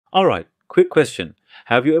Alright, quick question.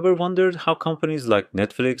 Have you ever wondered how companies like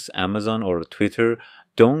Netflix, Amazon, or Twitter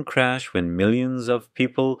don't crash when millions of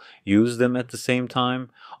people use them at the same time?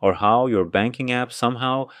 Or how your banking app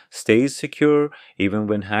somehow stays secure even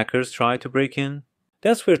when hackers try to break in?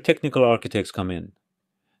 That's where technical architects come in.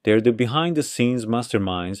 They're the behind the scenes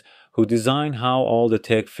masterminds who design how all the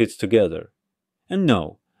tech fits together. And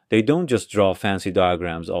no, they don't just draw fancy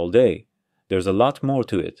diagrams all day. There's a lot more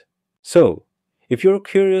to it. So, if you're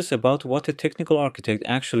curious about what a technical architect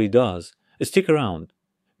actually does, stick around,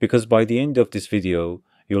 because by the end of this video,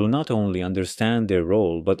 you'll not only understand their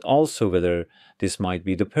role, but also whether this might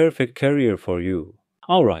be the perfect career for you.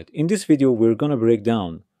 Alright, in this video we're gonna break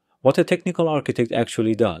down what a technical architect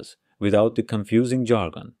actually does, without the confusing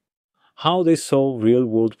jargon. How they solve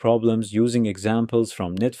real-world problems using examples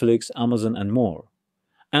from Netflix, Amazon, and more.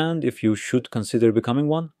 And if you should consider becoming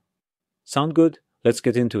one. Sound good? Let's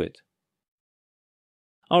get into it.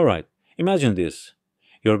 Alright, imagine this.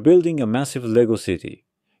 You're building a massive Lego city.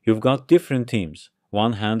 You've got different teams,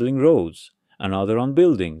 one handling roads, another on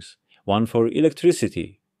buildings, one for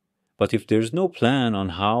electricity. But if there's no plan on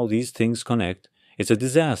how these things connect, it's a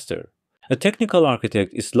disaster. A technical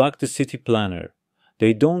architect is like the city planner.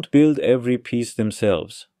 They don't build every piece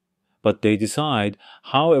themselves, but they decide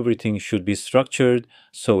how everything should be structured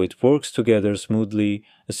so it works together smoothly,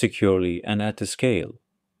 securely, and at a scale.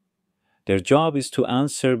 Their job is to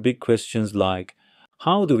answer big questions like,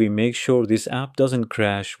 how do we make sure this app doesn't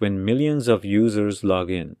crash when millions of users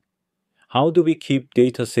log in? How do we keep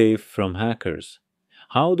data safe from hackers?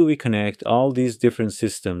 How do we connect all these different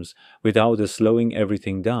systems without slowing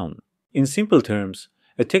everything down? In simple terms,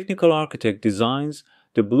 a technical architect designs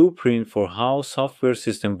the blueprint for how software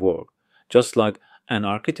systems work, just like an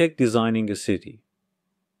architect designing a city.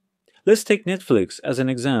 Let's take Netflix as an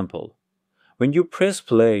example. When you press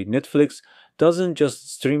play, Netflix doesn't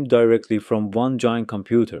just stream directly from one giant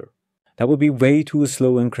computer. That would be way too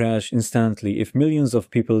slow and crash instantly if millions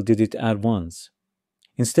of people did it at once.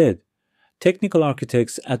 Instead, technical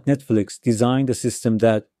architects at Netflix designed a system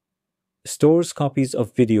that stores copies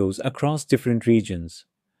of videos across different regions,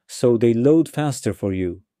 so they load faster for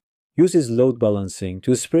you, uses load balancing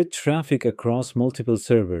to spread traffic across multiple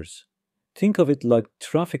servers. Think of it like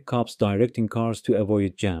traffic cops directing cars to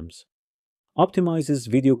avoid jams. Optimizes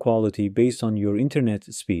video quality based on your internet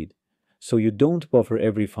speed, so you don't buffer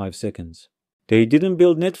every 5 seconds. They didn't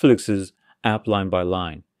build Netflix's app line by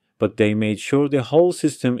line, but they made sure the whole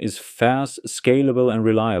system is fast, scalable, and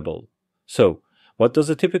reliable. So, what does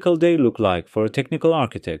a typical day look like for a technical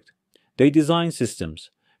architect? They design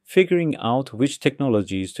systems, figuring out which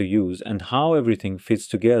technologies to use and how everything fits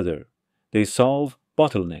together. They solve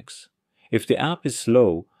bottlenecks. If the app is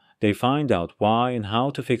slow, they find out why and how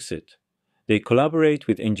to fix it. They collaborate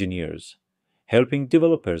with engineers, helping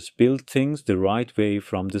developers build things the right way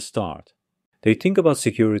from the start. They think about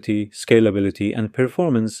security, scalability, and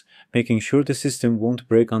performance, making sure the system won't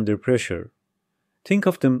break under pressure. Think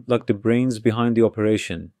of them like the brains behind the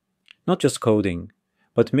operation, not just coding,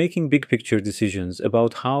 but making big picture decisions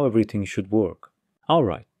about how everything should work.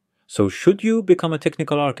 Alright, so should you become a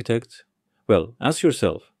technical architect? Well, ask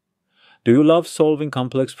yourself, do you love solving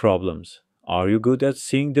complex problems? Are you good at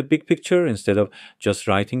seeing the big picture instead of just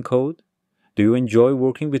writing code? Do you enjoy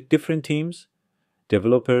working with different teams?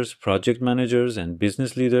 Developers, project managers, and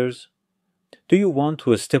business leaders? Do you want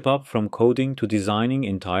to step up from coding to designing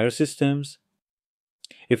entire systems?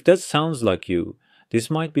 If that sounds like you, this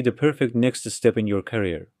might be the perfect next step in your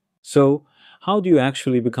career. So, how do you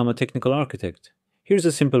actually become a technical architect? Here's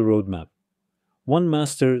a simple roadmap. 1.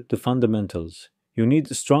 Master the fundamentals. You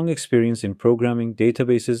need strong experience in programming,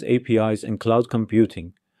 databases, APIs, and cloud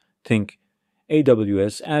computing. Think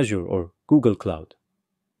AWS, Azure, or Google Cloud.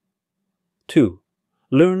 2.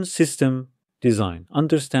 Learn system design.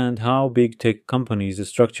 Understand how big tech companies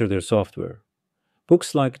structure their software.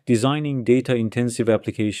 Books like Designing Data-Intensive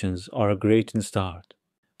Applications are a great start.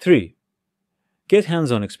 3. Get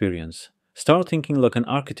hands-on experience. Start thinking like an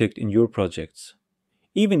architect in your projects.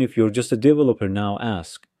 Even if you're just a developer now,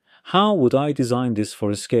 ask, how would I design this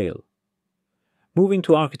for a scale? Move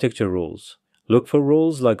into architecture roles. Look for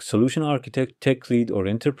roles like solution architect, tech lead, or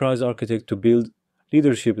enterprise architect to build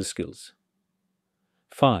leadership skills.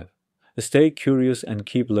 5. Stay curious and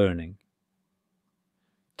keep learning.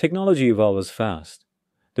 Technology evolves fast.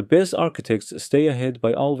 The best architects stay ahead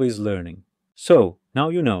by always learning. So, now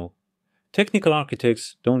you know. Technical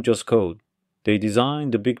architects don't just code. They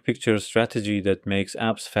design the big picture strategy that makes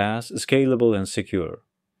apps fast, scalable, and secure.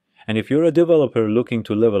 And if you're a developer looking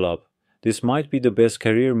to level up, this might be the best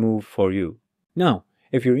career move for you. Now,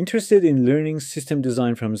 if you're interested in learning system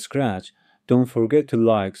design from scratch, Don't forget to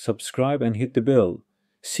like, subscribe, and hit the bell.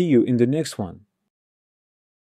 See you in the next one.